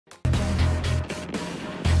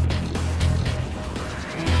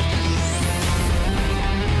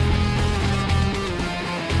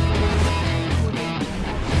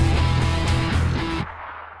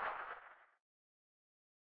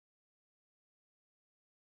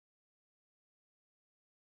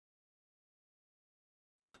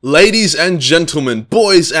Ladies and gentlemen,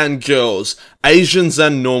 boys and girls, Asians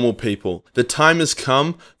and normal people, the time has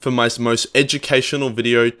come for my most educational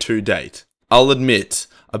video to date. I'll admit,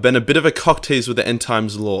 I've been a bit of a cock tease with the end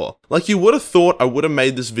times lore. Like you would have thought I would have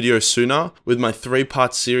made this video sooner, with my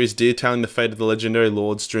 3-part series detailing the fate of the legendary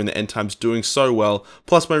lords during the end times doing so well,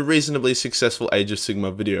 plus my reasonably successful Age of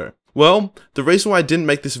Sigmar video. Well, the reason why I didn't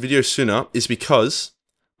make this video sooner is because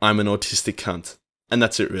I'm an autistic cunt. And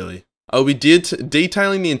that's it really. I'll be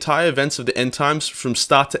detailing the entire events of the end times from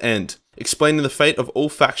start to end, explaining the fate of all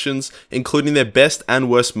factions, including their best and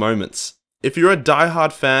worst moments. If you're a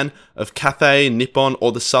diehard fan of Cathay, Nippon,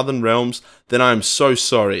 or the Southern Realms, then I am so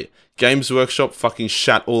sorry. Games Workshop fucking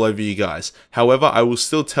shat all over you guys. However, I will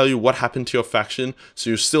still tell you what happened to your faction, so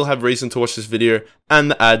you'll still have reason to watch this video,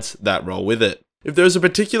 and the ads that roll with it. If there is a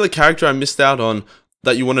particular character I missed out on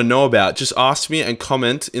that you want to know about, just ask me and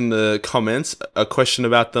comment in the comments a question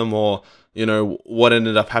about them, or you know, what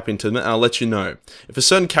ended up happening to them, and I'll let you know. If a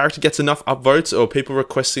certain character gets enough upvotes or people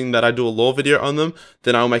requesting that I do a lore video on them,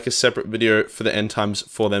 then I'll make a separate video for the end times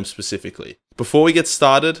for them specifically. Before we get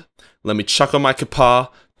started, let me chuck on my kapar,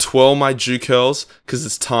 twirl my Jew curls, because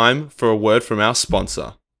it's time for a word from our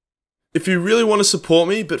sponsor. If you really want to support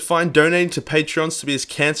me but find donating to Patreons to be as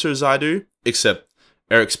cancer as I do, except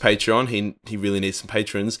Eric's Patreon, he really needs some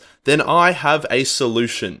patrons, then I have a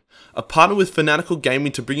solution. I partner with Fanatical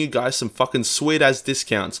Gaming to bring you guys some fucking sweet ass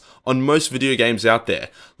discounts on most video games out there.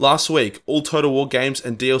 Last week, all Total War games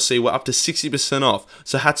and DLC were up to 60% off,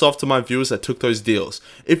 so hats off to my viewers that took those deals.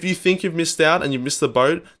 If you think you've missed out and you missed the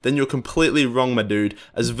boat, then you're completely wrong, my dude,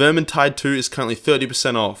 as Vermintide 2 is currently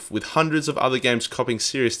 30% off, with hundreds of other games copying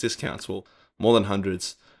serious discounts, well, more than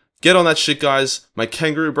hundreds. Get on that shit, guys. My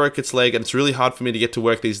kangaroo broke its leg and it's really hard for me to get to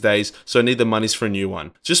work these days, so I need the monies for a new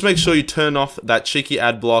one. Just make sure you turn off that cheeky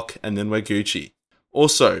ad block and then we're Gucci.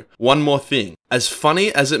 Also, one more thing. As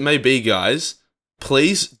funny as it may be, guys,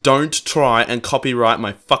 please don't try and copyright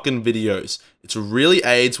my fucking videos. It really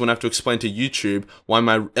aids when I have to explain to YouTube why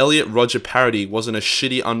my Elliot Rodger parody wasn't a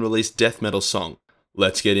shitty unreleased death metal song.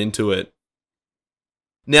 Let's get into it.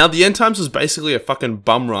 Now, the end times was basically a fucking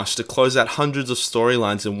bum rush to close out hundreds of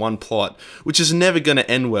storylines in one plot, which is never gonna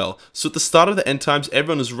end well, so at the start of the end times,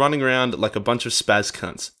 everyone was running around like a bunch of spaz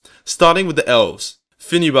cunts. Starting with the elves.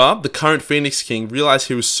 Finubar, the current Phoenix King, realized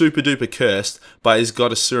he was super duper cursed by his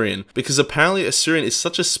god Assyrian, because apparently Assyrian is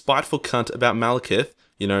such a spiteful cunt about Malekith,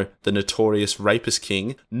 you know, the notorious rapist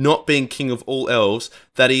king, not being king of all elves,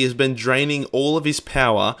 that he has been draining all of his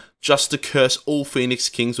power just to curse all Phoenix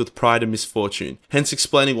kings with pride and misfortune, hence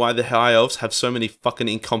explaining why the High Elves have so many fucking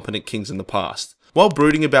incompetent kings in the past. While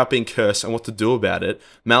brooding about being cursed and what to do about it,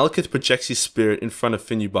 Malekith projects his spirit in front of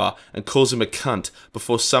Finubar and calls him a cunt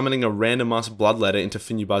before summoning a random-ass bloodletter into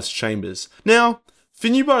Finubar's chambers. Now,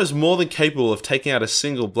 Finubar is more than capable of taking out a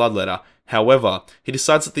single bloodletter. However, he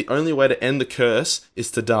decides that the only way to end the curse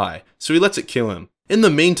is to die, so he lets it kill him. In the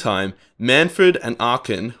meantime, Manfred and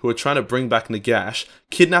Arkan, who are trying to bring back Nagash,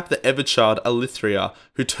 kidnap the ever-child Alithria,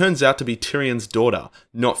 who turns out to be Tyrion's daughter,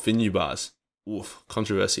 not Finubar's. Oof,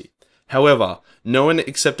 controversy. However, no one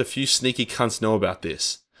except a few sneaky cunts know about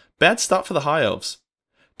this. Bad start for the High Elves.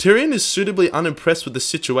 Tyrion is suitably unimpressed with the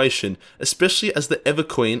situation, especially as the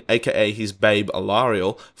Everqueen, aka his babe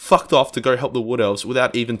Alariel, fucked off to go help the Wood Elves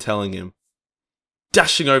without even telling him.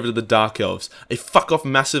 Dashing over to the Dark Elves, a fuck-off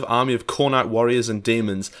massive army of Khornite warriors and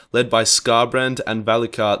demons, led by Skarbrand and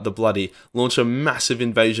Valikar the Bloody, launch a massive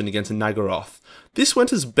invasion against Nagaroth. This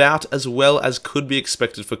went about as well as could be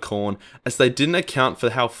expected for Khorne, as they didn't account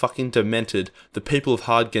for how fucking demented the people of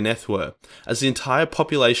Hard Ganeth were, as the entire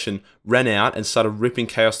population ran out and started ripping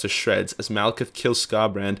Chaos to shreds as Malekith kills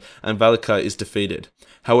Skarbrand and Valikar is defeated.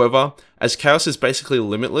 However, as Chaos is basically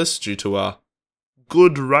limitless due to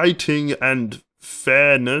good writing and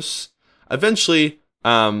fairness, eventually,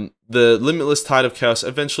 the limitless tide of chaos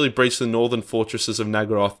eventually breached the northern fortresses of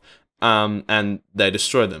Nagaroth, and they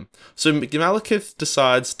destroy them. So Malekith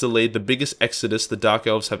decides to lead the biggest exodus the Dark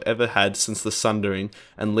Elves have ever had since the Sundering,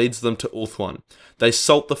 and leads them to Ulthuan. They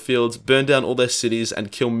salt the fields, burn down all their cities,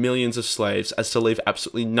 and kill millions of slaves, as to leave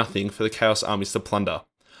absolutely nothing for the Chaos armies to plunder.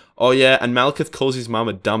 Oh yeah, and Malekith calls his mum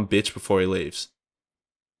a dumb bitch before he leaves.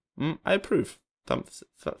 I approve. Thumbs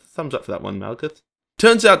up for that one, Malekith.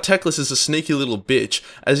 Turns out Teclis is a sneaky little bitch,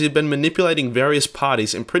 as he had been manipulating various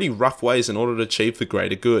parties in pretty rough ways in order to achieve the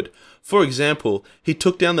greater good. For example, he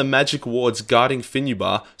took down the magic wards guarding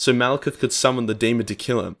Finubar so Malekith could summon the demon to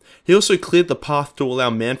kill him. He also cleared the path to allow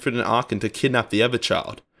Manfred and Arkan to kidnap the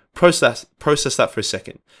Everchild. Process that for a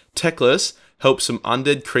second. Teclis helped some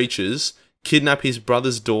undead creatures kidnap his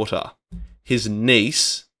brother's daughter, his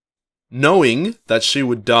niece, knowing that she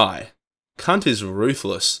would die. Cunt is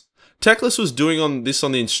ruthless. Teclis was doing this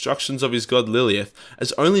on the instructions of his god Lilith,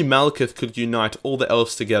 as only Malekith could unite all the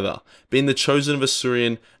elves together, being the chosen of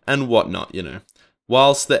Asuryan and whatnot, you know.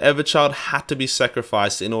 Whilst the Everchild had to be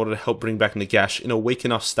sacrificed in order to help bring back Nagash in a weak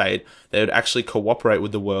enough state, they would actually cooperate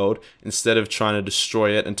with the world instead of trying to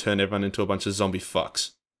destroy it and turn everyone into a bunch of zombie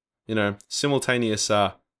fucks. You know, simultaneous,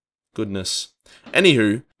 goodness.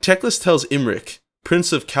 Anywho, Teclis tells Imric,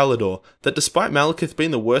 Prince of Kalidor, that despite Malekith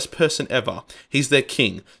being the worst person ever, he's their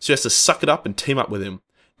king, so he has to suck it up and team up with him.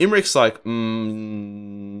 Imric's like,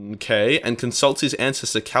 okay, and consults his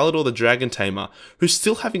ancestor Kalidor the Dragon Tamer, who's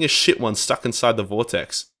still having a shit one stuck inside the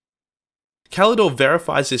vortex. Kalidor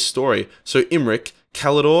verifies his story, so Imric,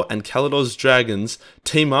 Kalidor, and Kalidor's dragons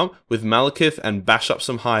team up with Malekith and bash up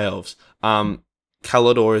some high elves.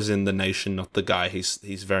 Kalidor is in the nation, not the guy. He's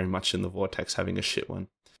very much in the vortex having a shit one.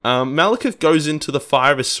 Malekith goes into the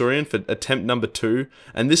Fire of Asuryan for attempt number 2,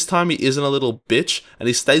 and this time he isn't a little bitch, and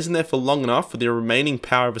he stays in there for long enough for the remaining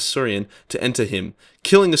power of Asuryan to enter him,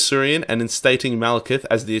 killing Asuryan and instating Malekith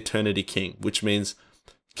as the Eternity King, which means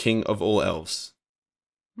King of all elves.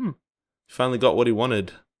 He finally got what he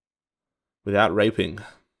wanted, without raping.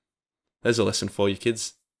 There's a lesson for you,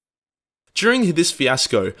 kids. During this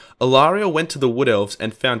fiasco, Alarielle went to the Wood Elves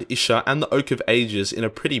and found Isha and the Oak of Ages in a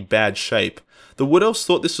pretty bad shape. The Wood Elves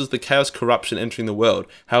thought this was the chaos corruption entering the world,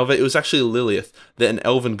 however it was actually Lilith, an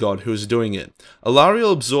elven god, who was doing it.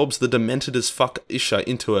 Alarielle absorbs the demented as fuck Isha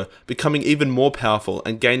into her, becoming even more powerful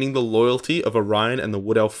and gaining the loyalty of Orion and the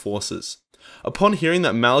Wood Elf forces. Upon hearing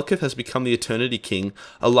that Malekith has become the Eternity King,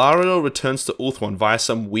 Alarielle returns to Ulthuan via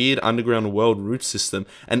some weird underground world root system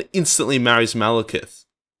and instantly marries Malekith.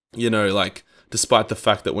 You know, like, despite the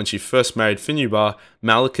fact that when she first married Finubar,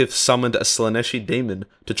 Malekith summoned a Slaaneshi demon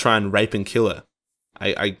to try and rape and kill her.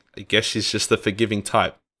 I guess she's just the forgiving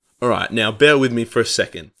type. Alright, now bear with me for a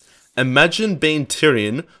second. Imagine being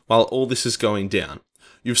Tyrion while all this is going down.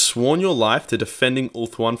 You've sworn your life to defending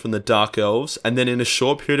Ulthuan from the Dark Elves, and then in a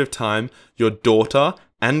short period of time, your daughter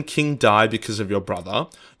and king die because of your brother,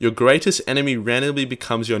 your greatest enemy randomly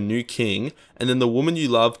becomes your new king, and then the woman you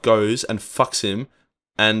love goes and fucks him,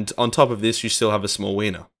 and on top of this, you still have a small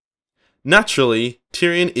wiener. Naturally,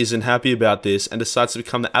 Tyrion isn't happy about this and decides to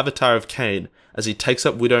become the avatar of Cain as he takes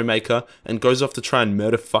up Widowmaker and goes off to try and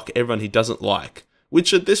murder fuck everyone he doesn't like,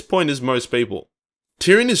 which at this point is most people.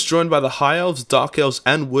 Tyrion is joined by the High Elves, Dark Elves,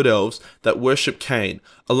 and Wood Elves that worship Cain,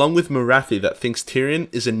 along with Morathi that thinks Tyrion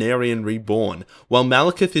is a Narian reborn, while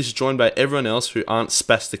Malekith is joined by everyone else who aren't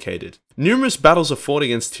spasticated. Numerous battles are fought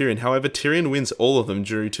against Tyrion, however Tyrion wins all of them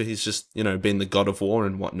due to his just, being the god of war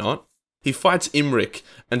and whatnot. He fights Imric,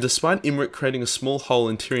 and despite Imric creating a small hole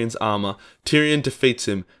in Tyrion's armor, Tyrion defeats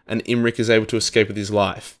him, and Imric is able to escape with his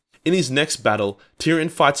life. In his next battle,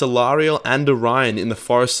 Tyrion fights Alarielle and Orion in the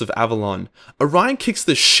forests of Avalon. Orion kicks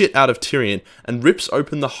the shit out of Tyrion and rips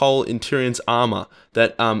open the hole in Tyrion's armor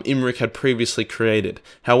that Imric had previously created.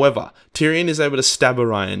 However, Tyrion is able to stab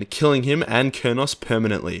Orion, killing him and Kurnos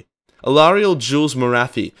permanently. Alarielle duels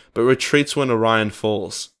Morathi, but retreats when Orion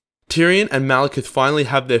falls. Tyrion and Malekith finally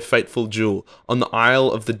have their fateful duel on the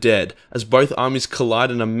Isle of the Dead as both armies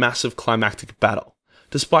collide in a massive climactic battle.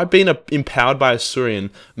 Despite being empowered by Asuryan,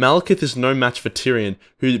 Malekith is no match for Tyrion,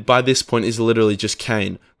 who by this point is literally just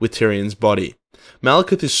Cain, with Tyrion's body.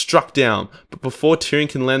 Malekith is struck down, but before Tyrion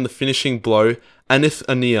can land the finishing blow, Anith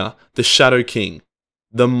Anir, the Shadow King,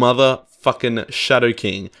 the motherfucking Shadow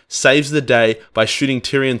King, saves the day by shooting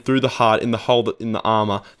Tyrion through the heart in the hole in the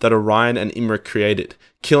armor that Orion and Imric created,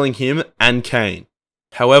 killing him and Cain.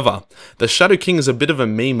 However, the Shadow King is a bit of a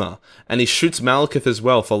memer, and he shoots Malekith as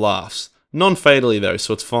well for laughs. Non-fatally though,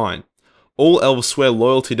 so it's fine. All elves swear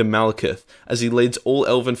loyalty to Malekith, as he leads all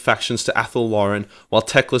elven factions to Athel Loren, while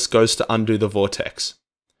Teclis goes to undo the vortex.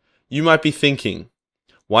 You might be thinking,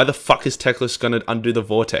 why the fuck is Teclis gonna undo the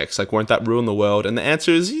vortex? Like, won't that ruin the world? And the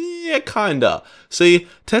answer is, yeah, kinda. See,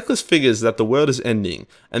 Teclis figures that the world is ending,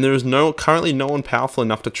 and there is currently no one powerful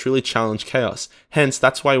enough to truly challenge chaos, hence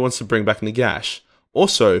that's why he wants to bring back Nagash.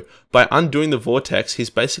 Also, by undoing the vortex, he's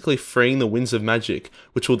basically freeing the winds of magic,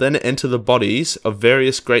 which will then enter the bodies of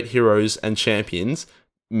various great heroes and champions,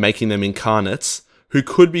 making them incarnates, who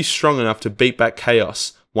could be strong enough to beat back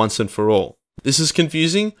chaos once and for all. This is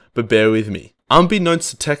confusing, but bear with me.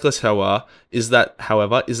 Unbeknownst to Teclis, however, is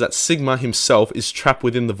that Sigma himself is trapped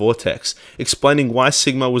within the vortex, explaining why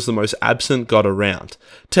Sigma was the most absent god around.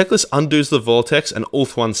 Teclis undoes the vortex and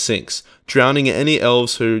Ulthuan sinks, drowning any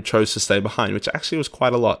elves who chose to stay behind, which actually was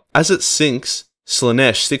quite a lot. As it sinks,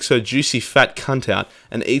 Slaanesh sticks her juicy fat cunt out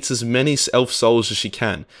and eats as many elf souls as she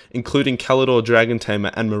can, including Kalidor Dragon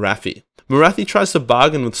Tamer and Morathi. Morathi tries to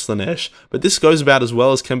bargain with Slaanesh, but this goes about as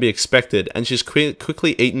well as can be expected, and she's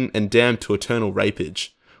quickly eaten and damned to eternal rapage.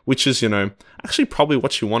 Which is, you know, actually probably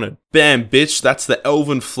what she wanted. Bam, bitch, that's the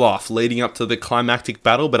elven fluff leading up to the climactic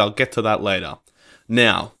battle, but I'll get to that later.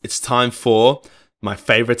 Now, it's time for my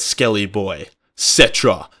favourite skelly boy,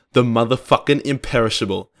 Settra, the motherfucking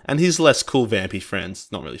imperishable, and his less cool vampy friends.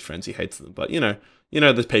 Not really friends, he hates them, but you know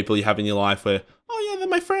the people you have in your life where, oh yeah, they're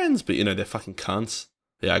my friends, but you know, they're fucking cunts.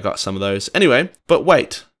 Yeah, I got some of those. Anyway, but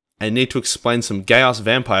wait. I need to explain some gay-ass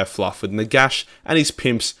vampire fluff with Nagash and his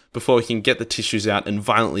pimps before we can get the tissues out and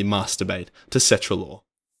violently masturbate to Settra lore.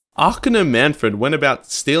 Arkhan and Mannfred went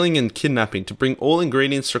about stealing and kidnapping to bring all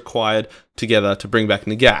ingredients required together to bring back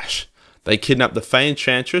Nagash. They kidnapped the Fey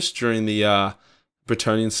Enchantress during the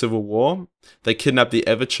Bretonnian Civil War. They kidnapped the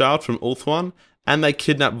Everchild from Ulthuan, and they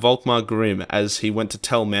kidnapped Volkmar Grimm as he went to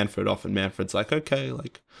tell Mannfred off, and Mannfred's like, okay,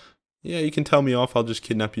 like, yeah, you can tell me off, I'll just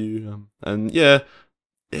kidnap you. And yeah,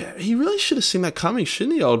 he really should have seen that coming,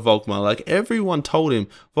 shouldn't he, old Volkmar? Like, everyone told him,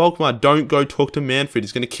 Volkmar, don't go talk to Mannfred,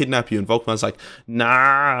 he's going to kidnap you. And Volkmar's like,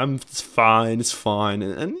 nah, it's fine, it's fine.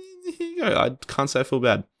 And here you go, I can't say I feel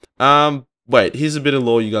bad. Wait, here's a bit of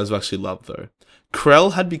lore you guys will actually love, though.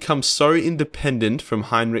 Krell had become so independent from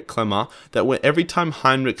Heinrich Clemmer that every time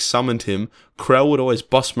Heinrich summoned him, Krell would always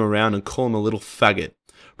boss him around and call him a little faggot.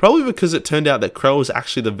 Probably because it turned out that Krell was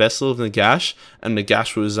actually the vessel of Nagash, and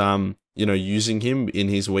Nagash was, you know, using him in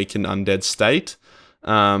his weakened undead state.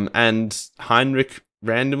 And Heinrich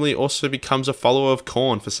randomly also becomes a follower of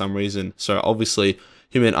Khorne for some reason. So obviously,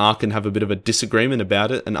 him and Arkhan have a bit of a disagreement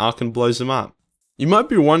about it, and Arkhan blows him up. You might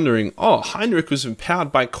be wondering, oh, Heinrich was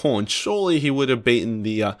empowered by Khorne. Surely he would have beaten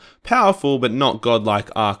the powerful but not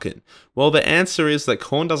godlike Arkhan. Well, the answer is that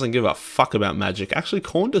Khorne doesn't give a fuck about magic. Actually,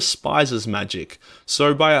 Khorne despises magic.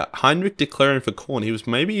 So by Heinrich declaring for Khorne, he was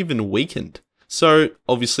maybe even weakened. So,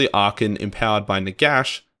 obviously, Arkhan, empowered by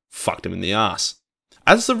Nagash, fucked him in the ass.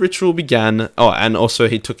 As the ritual began, oh, and also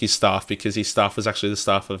he took his staff because his staff was actually the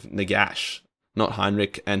staff of Nagash, not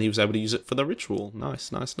Heinrich, and he was able to use it for the ritual.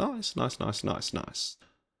 Nice, nice, nice, nice, nice, nice, nice.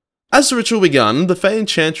 As the ritual began, the Fey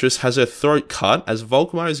Enchantress has her throat cut as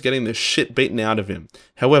Volkmar is getting the shit beaten out of him.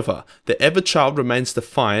 However, the Everchild remains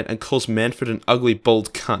defiant and calls Mannfred an ugly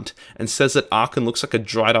bald cunt and says that Arkhan looks like a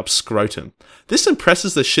dried up scrotum. This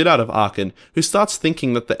impresses the shit out of Arkhan, who starts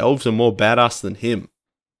thinking that the elves are more badass than him.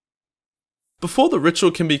 Before the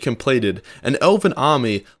ritual can be completed, an elven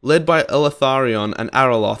army led by Eletharion and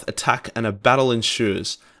Araloth attack and a battle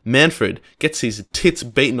ensues. Mannfred gets his tits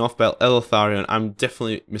beaten off by Eletharion. I'm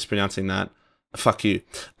definitely mispronouncing that. Fuck you.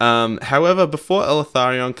 However, before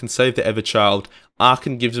Eletharion can save the Everchild,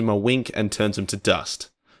 Arkhan gives him a wink and turns him to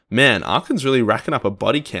dust. Man, Arkhan's really racking up a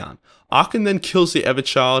body count. Arkhan then kills the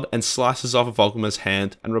Everchild and slices off Volkmar's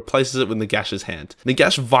hand and replaces it with Nagash's hand.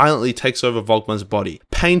 Nagash violently takes over Volkmar's body,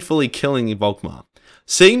 painfully killing Volkmar.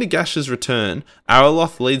 Seeing Nagash's return,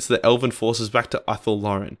 Araloth leads the elven forces back to Athel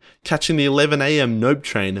Loren, catching the 11 AM Nope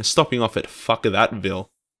train and stopping off at Fuck Thatville.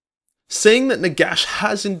 Seeing that Nagash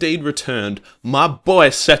has indeed returned, my boy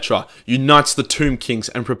Settra unites the Tomb Kings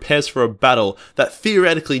and prepares for a battle that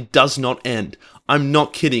theoretically does not end. I'm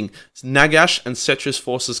not kidding. Nagash and Settra's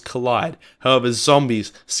forces collide. However,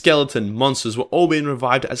 zombies, skeleton, monsters were all being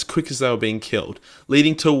revived as quick as they were being killed,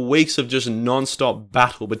 leading to weeks of just non-stop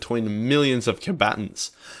battle between millions of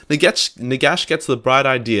combatants. Nagash gets the bright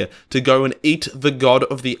idea to go and eat the god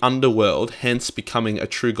of the underworld, hence becoming a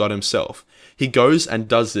true god himself. He goes and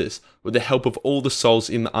does this with the help of all the souls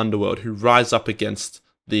in the underworld who rise up against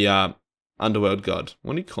the underworld god.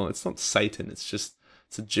 What do you call it? It's not Satan, it's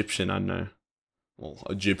Egyptian, I know. Well,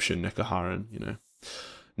 Egyptian, Nekaharan, you know.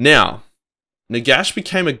 Now, Nagash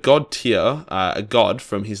became a god tier, a god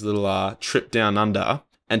from his little trip down under,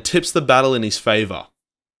 and tips the battle in his favour,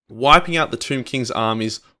 wiping out the Tomb King's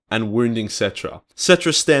armies and wounding Settra.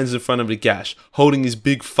 Settra stands in front of Nagash, holding his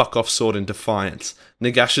big fuck-off sword in defiance.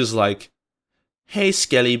 Nagash is like, "Hey,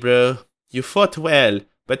 Skelly bro, you fought well,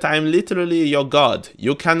 but I am literally your god.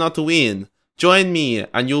 You cannot win. Join me,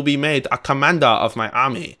 and you'll be made a commander of my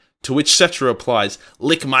army." To which Settra replies,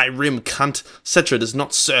 "Lick my rim, cunt. Settra does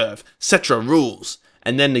not serve. Settra rules."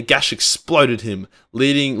 And then Nagash exploded him,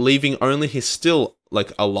 leaving only his still,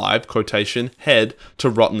 alive, quotation, head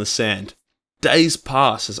to rot in the sand. Days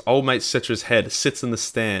pass as old mate Settra's head sits in the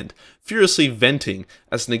stand, furiously venting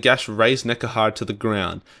as Nagash raised Nekahar to the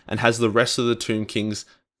ground and has the rest of the Tomb Kings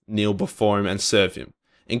kneel before him and serve him,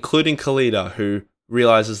 including Khalida, who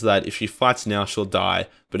realizes that if she fights now, she'll die,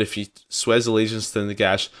 but if she swears allegiance to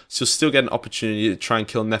Nagash, she'll still get an opportunity to try and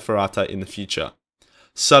kill Neferata in the future.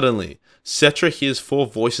 Suddenly, Settra hears 4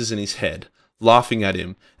 voices in his head, laughing at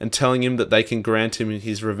him and telling him that they can grant him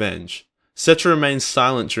his revenge. Settra remains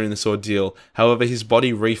silent during this ordeal, however his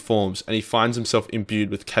body reforms and he finds himself imbued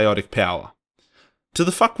with chaotic power. To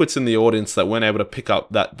the fuckwits in the audience that weren't able to pick up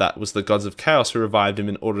that that was the gods of chaos who revived him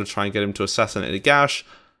in order to try and get him to assassinate Nagash,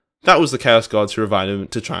 that was the chaos gods who revived him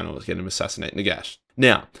to try and get him to assassinate Nagash.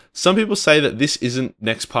 Now, some people say that this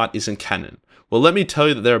next part isn't canon. Well, let me tell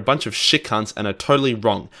you that they're a bunch of shit cunts and are totally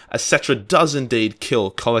wrong, as Settra does indeed kill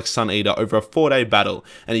Kolek's Sun Eater over a 4-day battle,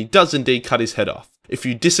 and he does indeed cut his head off. If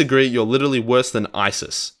you disagree, you're literally worse than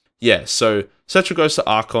ISIS. Yeah, so Settra goes to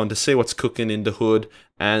Archon to see what's cooking in the hood,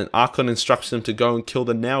 and Archon instructs him to go and kill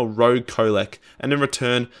the now rogue Kolek, and in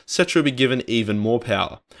return, Settra will be given even more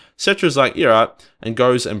power. Settra's like, you're right, and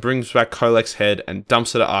goes and brings back Kolek's head and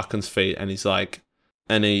dumps it at Archon's feet, and he's like,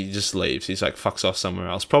 and he just leaves. He's like, fucks off somewhere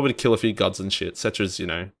else. Probably to kill a few gods and shit. Settra's, you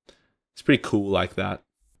know, it's pretty cool like that.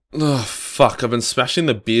 Oh, fuck. I've been smashing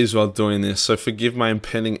the beers while doing this, so forgive my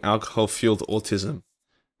impending alcohol-fueled autism.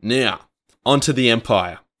 Now, onto the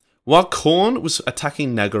Empire. While Khorne was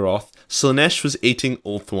attacking Naggaroth, Slaanesh was eating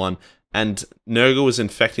Ulthuan, and Nurgle was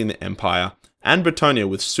infecting the Empire, and Bretonnia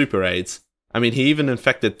with super AIDS. I mean, he even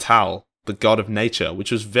infected Tal, the god of nature,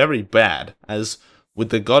 which was very bad, as with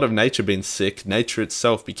the god of nature being sick, nature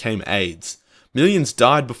itself became AIDS. Millions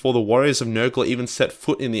died before the warriors of Nurgle even set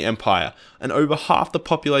foot in the Empire, and over half the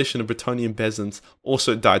population of Bretonnian peasants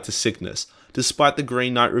also died to sickness, despite the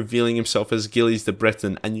Green Knight revealing himself as Gilles the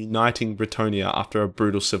Breton and uniting Bretonnia after a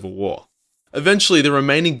brutal civil war. Eventually, the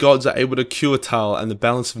remaining gods are able to cure Tal and the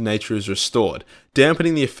balance of nature is restored,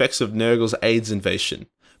 dampening the effects of Nurgle's AIDS invasion.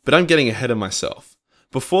 But I'm getting ahead of myself.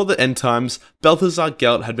 Before the end times, Balthazar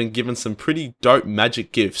Gelt had been given some pretty dope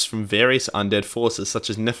magic gifts from various undead forces such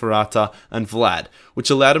as Neferata and Vlad, which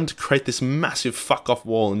allowed him to create this massive fuck-off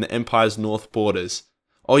wall in the Empire's north borders.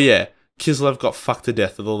 Oh yeah, Kislev got fucked to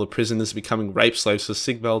death with all the prisoners becoming rape slaves for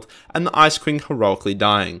Sigvald and the Ice Queen heroically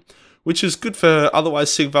dying, which is good for her,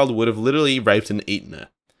 otherwise Sigvald would have literally raped and eaten her.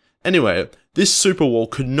 Anyway, this super wall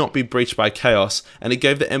could not be breached by chaos, and it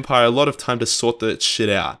gave the Empire a lot of time to sort that shit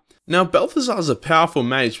out. Now, Balthazar's a powerful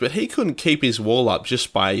mage, but he couldn't keep his wall up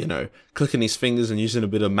just by, you know, clicking his fingers and using a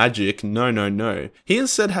bit of magic. No. He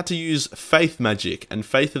instead had to use faith magic and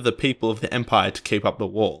faith of the people of the Empire to keep up the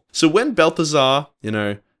wall. So when Balthazar, you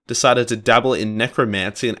know, decided to dabble in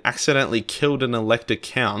necromancy and accidentally killed an elector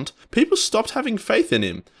count, people stopped having faith in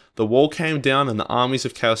him. The wall came down and the armies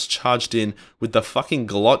of chaos charged in with the fucking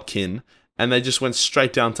Glotkin, and they just went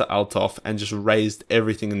straight down to Altov and just razed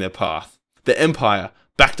everything in their path. The Empire,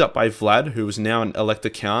 backed up by Vlad, who was now an elector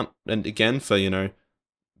count, and again for, you know,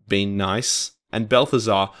 being nice, and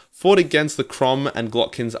Balthazar fought against the Crom and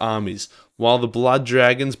Glotkin's armies, while the Blood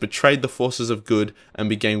Dragons betrayed the forces of good and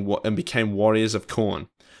became warriors of Khorne.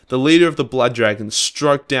 The leader of the Blood Dragons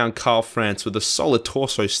stroked down Karl Franz with a solid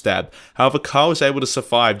torso stab, however Karl was able to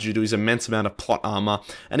survive due to his immense amount of plot armor,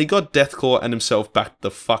 and he got Deathclaw and himself back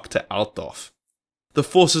the fuck to Altdorf. The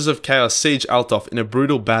forces of chaos siege Altdorf in a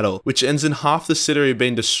brutal battle, which ends in half the city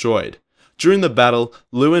being destroyed. During the battle,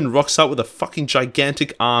 Luwin rocks up with a fucking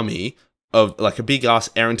gigantic army of, like a big ass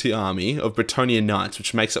erranty army of Bretonnian knights,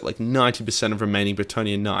 which makes up like 90% of remaining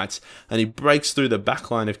Bretonnian knights, and he breaks through the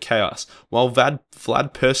backline of chaos, while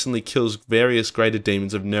Vlad personally kills various greater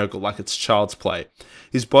demons of Nurgle like it's child's play.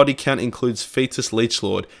 His body count includes Fetus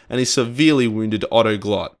Leechlord, and he severely wounded Otto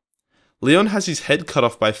Glot. Leon has his head cut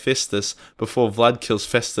off by Festus before Vlad kills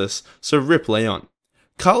Festus, so rip Leon.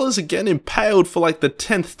 Karl is again impaled for like the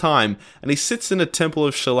 10th time, and he sits in a temple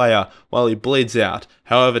of Shalea while he bleeds out.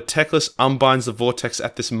 However, Teclis unbinds the vortex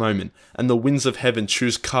at this moment, and the winds of heaven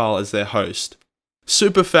choose Karl as their host.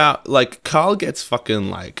 Super foul, like, Karl gets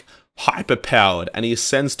fucking like hyper-powered, and he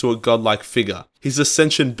ascends to a godlike figure. His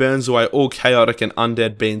ascension burns away all chaotic and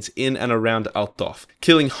undead beings in and around Altdorf,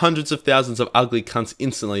 killing hundreds of thousands of ugly cunts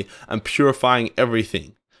instantly and purifying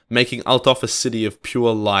everything, making Altdorf a city of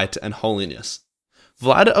pure light and holiness.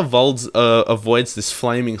 Vlad avoids this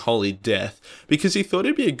flaming holy death because he thought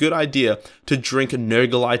it'd be a good idea to drink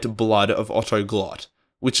Nurglite blood of Otto Glot,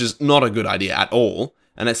 which is not a good idea at all,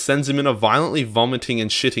 and it sends him in a violently vomiting and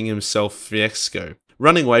shitting himself fiasco,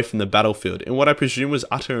 running away from the battlefield in what I presume was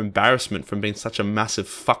utter embarrassment from being such a massive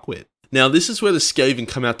fuckwit. Now this is where the Skaven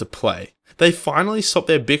come out to play. They finally stop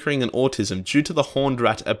their bickering and autism due to the Horned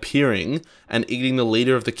Rat appearing and eating the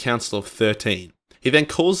leader of the Council of 13. He then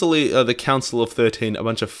calls the Council of 13 a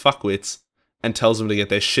bunch of fuckwits and tells them to get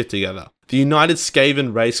their shit together. The united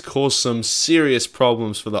Skaven race caused some serious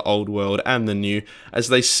problems for the old world and the new as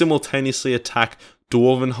they simultaneously attack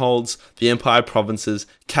Dwarven holds, the Empire provinces,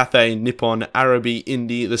 Cathay, Nippon, Araby,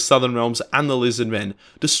 Indi, the Southern Realms, and the Lizardmen,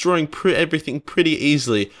 destroying everything pretty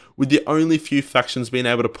easily, with the only few factions being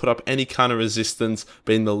able to put up any kind of resistance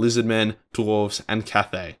being the Lizardmen, Dwarves, and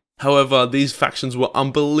Cathay. However, these factions were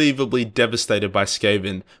unbelievably devastated by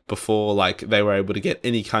Skaven before they were able to get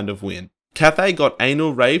any kind of win. Cathay got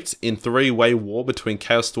anal raped in three-way war between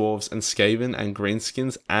Chaos Dwarves and Skaven and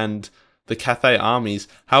Greenskins and the Cathay armies.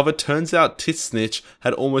 However, turns out Titsnitch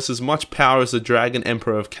had almost as much power as the Dragon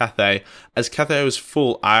Emperor of Cathay. As Cathay was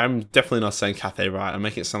full, I'm definitely not saying Cathay right, I'm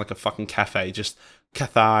making it sound like a fucking cafe, just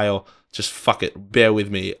Cathay or just fuck it, bear with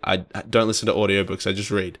me, I don't listen to audiobooks, I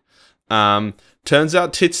just read. Turns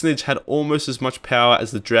out Titsnitch had almost as much power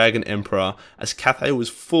as the Dragon Emperor, as Cathay was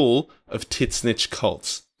full of Titsnitch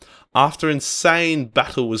cults. After insane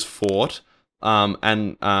battle was fought,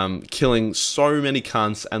 killing so many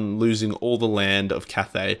cunts and losing all the land of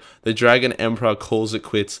Cathay, the Dragon Emperor calls it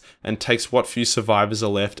quits and takes what few survivors are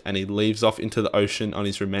left, and he leaves off into the ocean on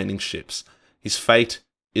his remaining ships. His fate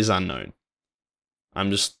is unknown. I'm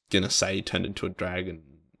just gonna say he turned into a dragon,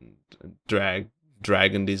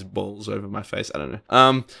 dragoned his balls over my face, I don't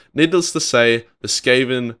know. Needless to say, the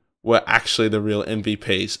Skaven were actually the real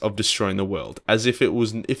MVPs of destroying the world, as if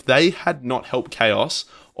they had not helped Chaos,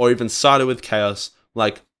 or even sided with Chaos,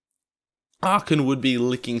 Arkan would be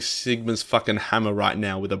licking Sigma's fucking hammer right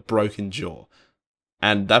now with a broken jaw.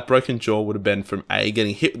 And that broken jaw would have been from A,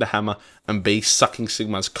 getting hit with the hammer, and B, sucking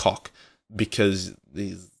Sigma's cock, because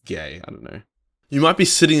he's gay, I don't know. You might be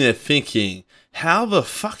sitting there thinking, how the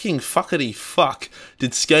fucking fuckity fuck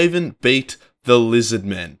did Skaven beat the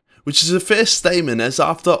Lizardmen? Which is a fair statement, as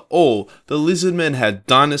after all, the Lizardmen had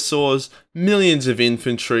dinosaurs, millions of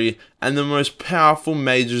infantry, and the most powerful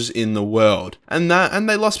mages in the world. And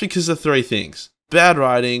they lost because of three things: bad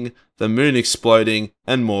riding, the moon exploding,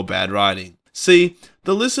 and more bad riding. See,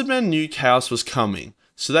 the Lizardmen knew Chaos was coming,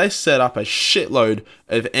 so they set up a shitload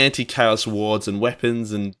of anti-Chaos wards and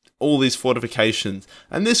weapons and all these fortifications,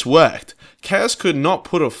 and this worked. Chaos could not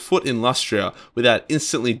put a foot in Lustria without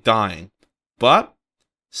instantly dying. But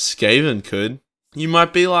Skaven could. You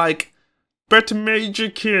might be like, but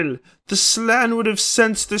MajorKill, the Slann would have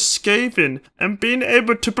sensed the Skaven and been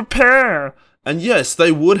able to prepare. And yes,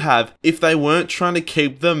 they would have if they weren't trying to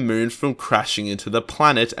keep the moon from crashing into the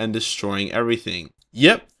planet and destroying everything.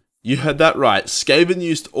 Yep, you heard that right. Skaven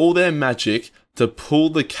used all their magic to pull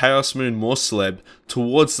the Chaos Moon Morceleb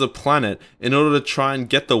towards the planet in order to try and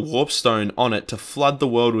get the Warp Stone on it to flood the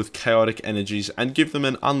world with chaotic energies and give them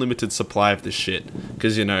an unlimited supply of this shit.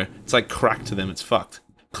 Because, you know, it's like crack to them, it's fucked.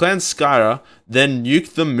 Clan Skyra then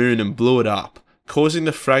nuked the moon and blew it up, causing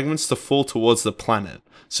the fragments to fall towards the planet.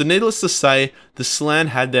 So needless to say, the Slann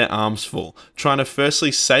had their arms full, trying to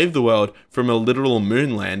firstly save the world from a literal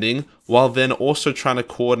moon landing, while then also trying to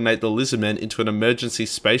coordinate the Lizardmen into an emergency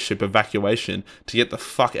spaceship evacuation to get the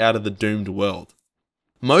fuck out of the doomed world.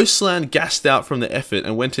 Most Slann gassed out from the effort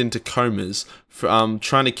and went into comas,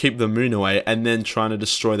 trying to keep the moon away and then trying to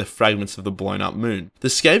destroy the fragments of the blown up moon. The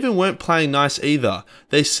Skaven weren't playing nice either.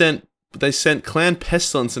 They sent Clan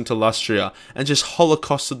Pestilence into Lustria and just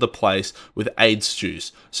holocausted the place with AIDS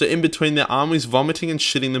juice. So in between their armies vomiting and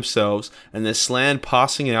shitting themselves and their Slann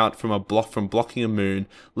passing out from blocking a moon,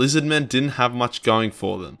 Lizardmen didn't have much going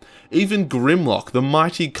for them. Even Grimlock, the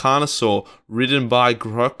mighty Carnosaur ridden by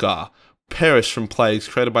Grokar, perished from plagues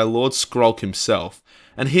created by Lord Skrulk himself.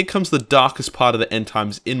 And here comes the darkest part of the end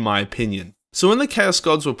times in my opinion. So when the Chaos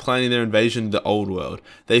Gods were planning their invasion of the old world,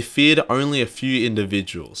 they feared only a few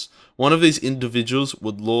individuals. One of these individuals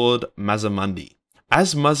was Lord Mazamundi.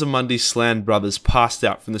 As Mazamundi's Slann brothers passed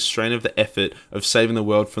out from the strain of the effort of saving the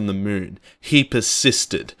world from the moon, he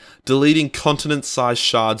persisted, deleting continent-sized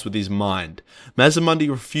shards with his mind. Mazamundi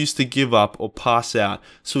refused to give up or pass out,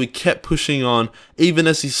 so he kept pushing on, even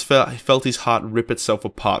as he felt his heart rip itself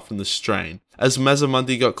apart from the strain. As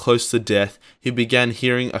Mazamundi got close to death, he began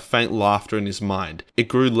hearing a faint laughter in his mind. It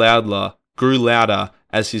grew louder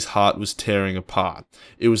as his heart was tearing apart.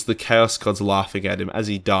 It was the Chaos Gods laughing at him as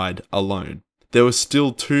he died alone. There were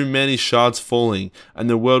still too many shards falling, and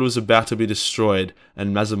the world was about to be destroyed,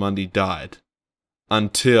 and Mazamundi died.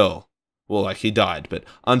 Until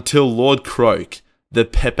Lord Croak, the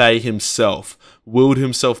Pepe himself, willed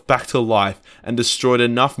himself back to life and destroyed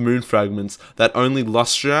enough moon fragments that only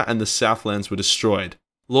Lustria and the Southlands were destroyed.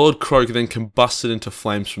 Lord Croak then combusted into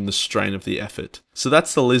flames from the strain of the effort. So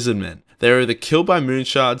that's the Lizardmen. They were either killed by moon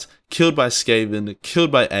shards, killed by Skaven,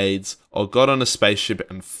 killed by AIDS, or got on a spaceship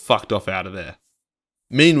and fucked off out of there.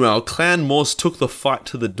 Meanwhile, Clan Morse took the fight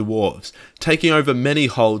to the dwarves, taking over many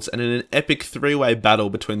holds, and in an epic three-way battle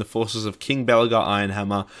between the forces of King Belegar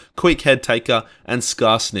Ironhammer, Queek Headtaker, and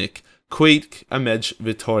Skarsnik, Queek emerged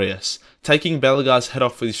victorious, taking Belegar's head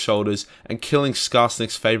off with his shoulders and killing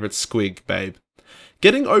Skarsnik's favourite squig, Babe.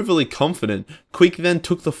 Getting overly confident, Queek then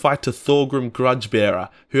took the fight to Thorgrim Grudgebearer,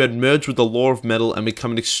 who had merged with the Law of Metal and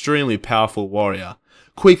become an extremely powerful warrior.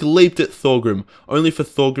 Queek leaped at Thorgrim, only for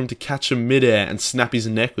Thorgrim to catch him mid-air and snap his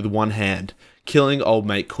neck with one hand, killing old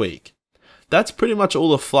mate Queek. That's pretty much all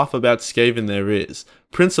the fluff about Skaven there is.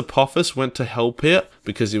 Prince Apophis went to Hellpit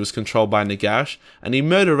because he was controlled by Nagash, and he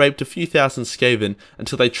murder-raped a few thousand Skaven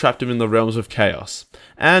until they trapped him in the realms of chaos.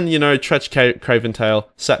 And, you know, Tretch Craventail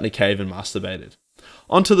sat in a cave and masturbated.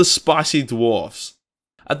 Onto the spicy dwarves.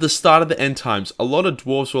 At the start of the end times, a lot of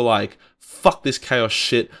dwarves were like, fuck this chaos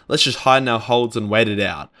shit, let's just hide in our holds and wait it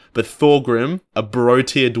out. But Thorgrim, a bro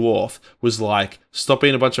tier dwarf, was like, stop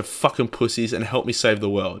being a bunch of fucking pussies and help me save the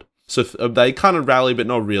world. So they kind of rallied, but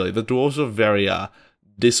not really. The dwarves were very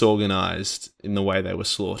disorganized in the way they were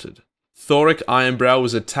slaughtered. Thoric Ironbrow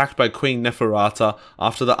was attacked by Queen Neferata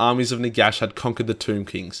after the armies of Nagash had conquered the Tomb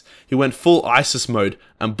Kings. He went full ISIS mode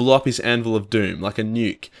and blew up his Anvil of Doom like a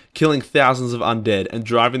nuke, killing thousands of undead and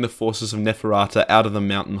driving the forces of Neferata out of the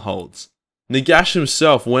mountain holds. Nagash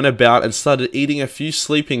himself went about and started eating a few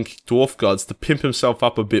sleeping dwarf gods to pimp himself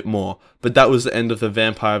up a bit more, but that was the end of the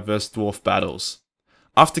vampire vs dwarf battles.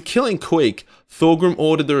 After killing Queek, Thorgrim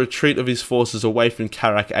ordered the retreat of his forces away from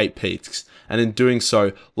Karak 8 Peaks, and in doing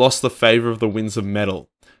so, lost the favour of the Winds of Metal,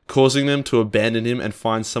 causing them to abandon him and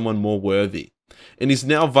find someone more worthy. In his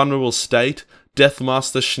now vulnerable state,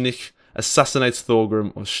 Deathmaster Schnick assassinates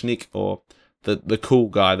Thorgrim, or Schnick, or the cool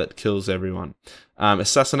guy that kills everyone,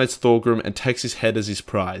 assassinates Thorgrim and takes his head as his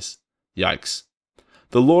prize. Yikes.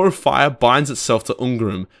 The Law of Fire binds itself to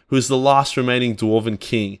Ungrim, who is the last remaining Dwarven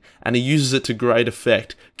king, and he uses it to great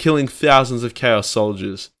effect, killing thousands of Chaos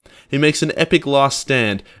soldiers. He makes an epic last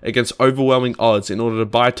stand against overwhelming odds in order to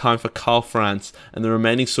buy time for Karl Franz and the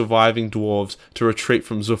remaining surviving dwarves to retreat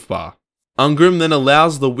from Zufbar. Ungrim then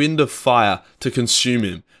allows the Wind of Fire to consume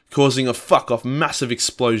him, causing a fuck-off massive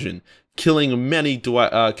explosion, killing many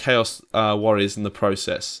Chaos warriors in the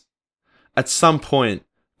process. At some point,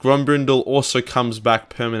 Grombrindal also comes back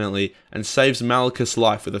permanently and saves Malekith's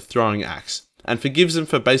life with a throwing axe, and forgives him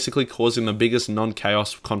for basically causing the biggest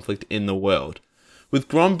non-chaos conflict in the world. With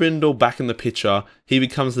Grombrindal back in the picture, he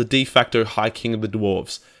becomes the de facto High King of the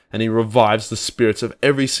Dwarves, and he revives the spirits of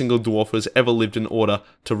every single dwarf who has ever lived in order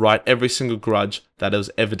to right every single grudge that was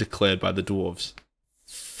ever declared by the dwarves.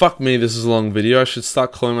 Fuck me, this is a long video. I should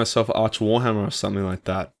start calling myself Arch Warhammer or something like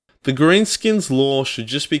that. The Greenskins lore should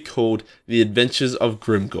just be called The Adventures of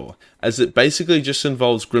Grimgor, as it basically just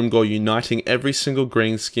involves Grimgor uniting every single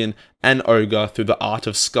Greenskin and Ogre through the art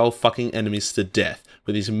of skull-fucking enemies to death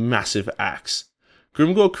with his massive axe.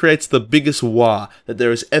 Grimgor creates the biggest war that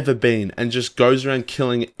there has ever been and just goes around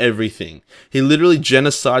killing everything. He literally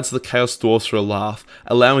genocides the Chaos Dwarves for a laugh,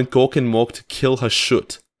 allowing Gork and Mork to kill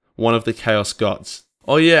Hashut, one of the Chaos Gods.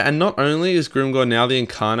 Oh yeah, and not only is Grimgor now the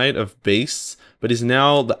incarnate of beasts, but is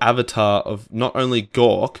now the avatar of not only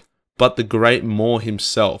Gork, but the Great Maw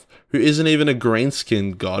himself, who isn't even a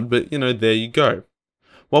green-skinned god, but you know, there you go.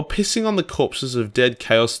 While pissing on the corpses of dead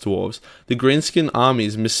Chaos Dwarves, the Greenskin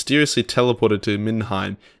armies mysteriously teleported to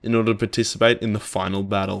Middenheim in order to participate in the final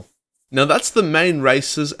battle. Now that's the main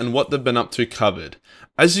races and what they've been up to covered.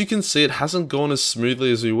 As you can see, it hasn't gone as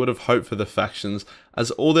smoothly as we would have hoped for the factions,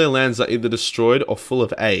 as all their lands are either destroyed or full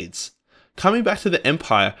of AIDS. Coming back to the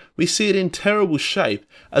Empire, we see it in terrible shape,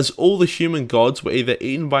 as all the human gods were either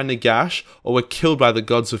eaten by Nagash or were killed by the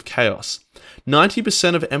gods of Chaos.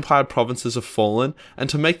 90% of Empire provinces have fallen, and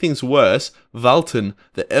to make things worse, Valten,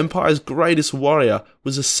 the Empire's greatest warrior,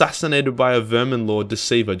 was assassinated by a Vermin Lord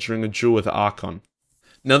Deceiver during a duel with Archon.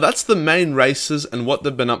 Now that's the main races and what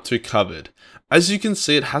they've been up to covered. As you can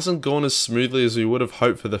see, it hasn't gone as smoothly as we would have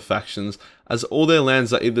hoped for the factions, as all their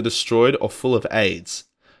lands are either destroyed or full of AIDS.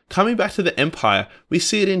 Coming back to the Empire, we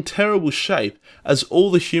see it in terrible shape, as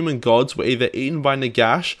all the human gods were either eaten by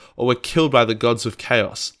Nagash or were killed by the gods of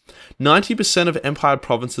Chaos. 90% of Empire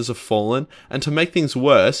provinces have fallen, and to make things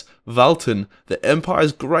worse, Valten, the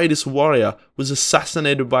Empire's greatest warrior, was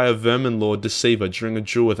assassinated by a Vermin Lord Deceiver during a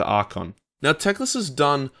duel with Archon. Now Teclis has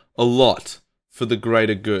done a lot for the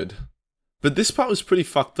greater good, but this part was pretty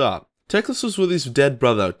fucked up. Teclis was with his dead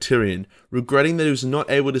brother, Tyrion, regretting that he was not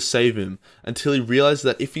able to save him, until he realized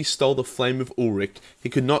that if he stole the Flame of Ulrich, he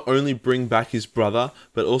could not only bring back his brother,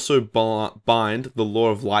 but also bind the Law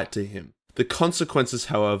of Light to him. The consequences,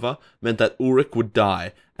 however, meant that Ulrich would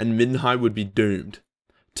die, and Middenheim would be doomed.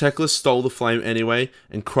 Teclis stole the flame anyway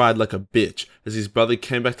and cried like a bitch as his brother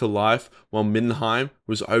came back to life while Middenheim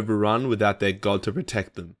was overrun without their god to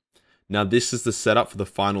protect them. Now this is the setup for the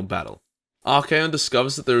final battle. Archaon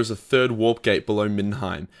discovers that there is a third warp gate below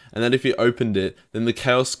Middenheim, and that if he opened it, then the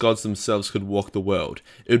Chaos Gods themselves could walk the world.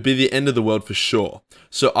 It would be the end of the world for sure.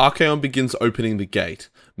 So Archaon begins opening the gate.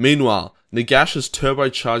 Meanwhile, Nagash has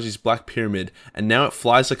turbocharged his Black Pyramid, and now it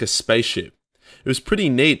flies like a spaceship. It was pretty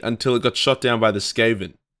neat until it got shot down by the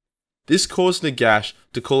Skaven. This caused Nagash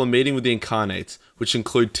to call a meeting with the Incarnates, which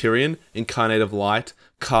include Tyrion, Incarnate of Light,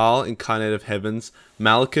 Karl, Incarnate of Heavens,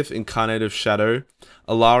 Malekith, Incarnate of Shadow,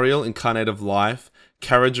 Alariel, Incarnate of Life,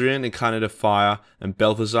 Caradrian, Incarnate of Fire, and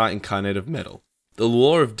Balthazar, Incarnate of Metal. The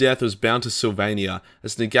Law of Death was bound to Sylvania,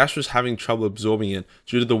 as Nagash was having trouble absorbing it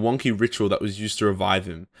due to the wonky ritual that was used to revive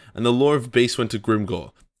him, and the Law of Beast went to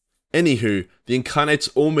Grimgor. Anywho, the Incarnates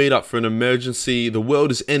all meet up for an emergency "the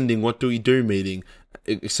world is ending, what do we do" meeting,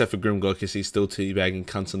 except for Grimgor because he's still teabagging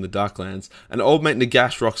cunts in the Darklands, and old mate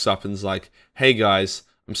Nagash rocks up and is like, "Hey guys,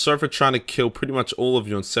 I'm sorry for trying to kill pretty much all of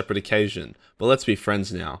you on separate occasion, but let's be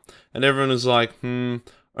friends now." And everyone is like,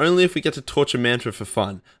 only if we get to torture Manfred for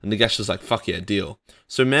fun. And Nagash is like, fuck yeah, deal.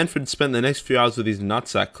 So Manfred spent the next few hours with his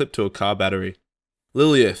nutsack clipped to a car battery.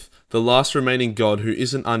 Lilith, the last remaining god who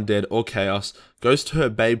isn't undead or chaos, goes to her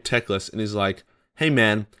babe Teclis and is like, "Hey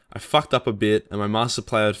man, I fucked up a bit and my master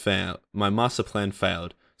plan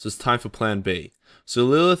failed, so it's time for plan B." So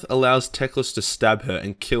Lilith allows Teclis to stab her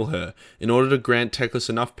and kill her in order to grant Teclis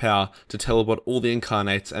enough power to teleport all the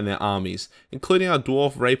Incarnates and their armies, including our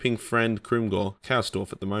dwarf raping friend Grimgor, Chaos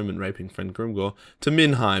Dwarf at the moment raping friend Grimgor, to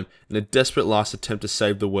Middenheim in a desperate last attempt to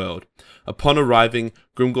save the world. Upon arriving,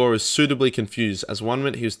 Grimgor is suitably confused as one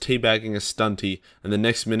minute he was teabagging a stunty and the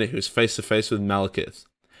next minute he was face to face with Malekith.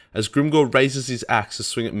 As Grimgor raises his axe to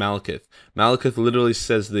swing at Malekith, Malekith literally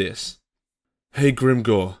says this: "Hey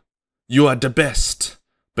Grimgor, you are the best,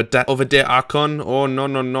 but that over there Archon, oh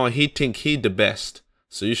no, he think he the best,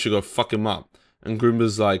 so you should go fuck him up." And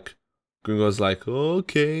Grimgor's like,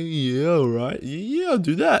 "Okay, yeah, alright, yeah, I'll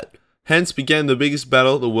do that." Hence began the biggest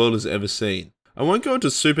battle the world has ever seen. I won't go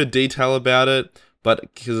into super detail about it, but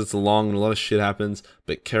because it's long and a lot of shit happens,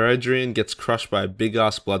 but Caradrian gets crushed by a big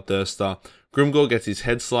ass bloodthirster, Grimgor gets his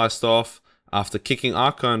head sliced off after kicking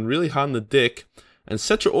Archon really hard in the dick, and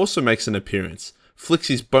Settra also makes an appearance, flicks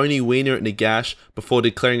his bony wiener at Nagash before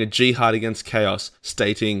declaring a jihad against Chaos,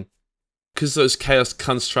 stating, "'Cause those Chaos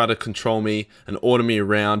cunts try to control me and order me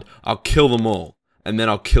around, I'll kill them all, and then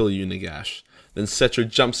I'll kill you, Nagash." Then Settra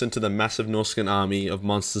jumps into the massive Norscan army of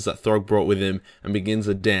monsters that Throg brought with him and begins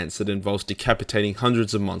a dance that involves decapitating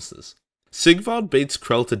hundreds of monsters. Sigvald beats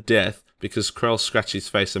Krell to death because Krell scratched his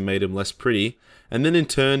face and made him less pretty, and then in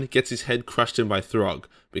turn gets his head crushed in by Throg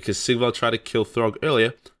because Sigvald tried to kill Throg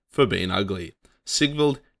earlier for being ugly.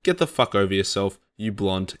 Sigvald, get the fuck over yourself, you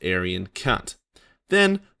blonde Aryan cunt.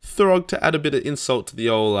 Then Throg, to add a bit of insult to the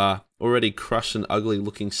old already crushed and ugly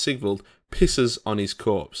looking Sigvald, pisses on his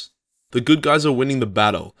corpse. The good guys are winning the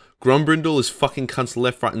battle. Grombrindle is fucking cunts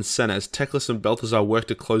left, right and center as Teclis and Balthazar work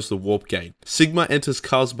to close the warp gate. Sigma enters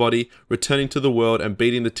Karl's body, returning to the world and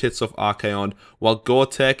beating the tits off Archaon, while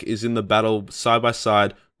Gortek is in the battle side by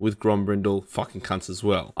side with Grombrindle, fucking cunts as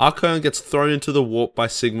well. Archaon gets thrown into the warp by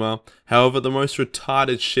Sigma, however the most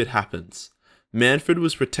retarded shit happens. Manfred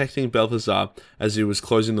was protecting Balthazar as he was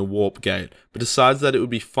closing the warp gate, but decides that it would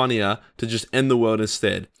be funnier to just end the world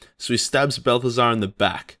instead, so he stabs Balthazar in the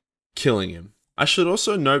back, killing him. I should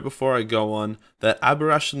also note before I go on that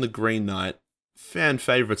Abarash and the Green Knight, fan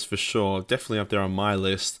favourites for sure, definitely up there on my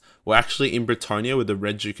list, were actually in Bretonnia with the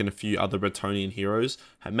Red Duke and a few other Bretonian heroes,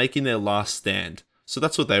 making their last stand. So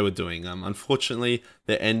that's what they were doing. Unfortunately,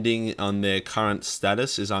 their ending on their current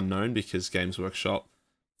status is unknown because Games Workshop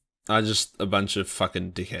are just a bunch of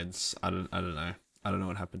fucking dickheads. I don't know. I don't know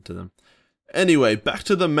what happened to them. Anyway, back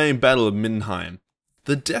to the main battle of Middenheim.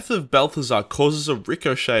 The death of Balthazar causes a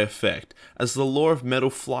ricochet effect, as the Law of Metal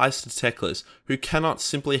flies to Teclis, who cannot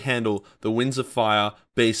simply handle the winds of fire,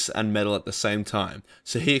 beasts, and metal at the same time,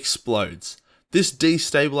 so he explodes. This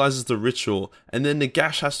destabilizes the ritual, and then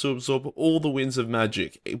Nagash has to absorb all the winds of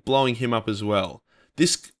magic, blowing him up as well.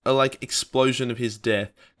 This explosion of his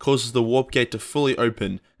death causes the warp gate to fully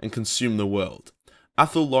open and consume the world.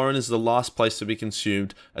 Athel Loren is the last place to be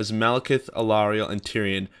consumed as Malekith, Alariel, and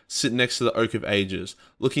Tyrion sit next to the Oak of Ages,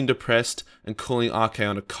 looking depressed and calling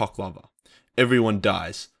Archaon a cocklover. Everyone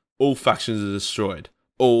dies. All factions are destroyed.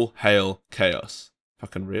 All hail chaos.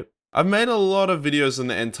 Fucking rip. I've made a lot of videos on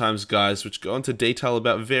the end times, guys, which go into detail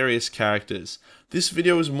about various characters. This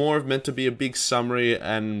video is more of meant to be a big summary,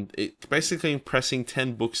 and it's basically compressing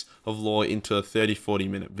 10 books of lore into a 30-40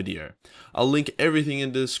 minute video. I'll link everything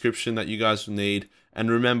in the description that you guys will need, and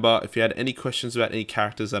remember, if you had any questions about any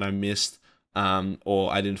characters that I missed,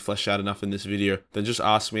 or I didn't flesh out enough in this video, then just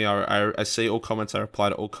ask me. I see all comments, I reply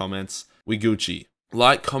to all comments. We Gucci.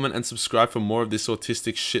 Like, comment, and subscribe for more of this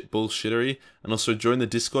autistic shit bullshittery, and also join the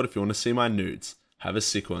Discord if you want to see my nudes. Have a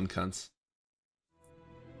sick one, cunts.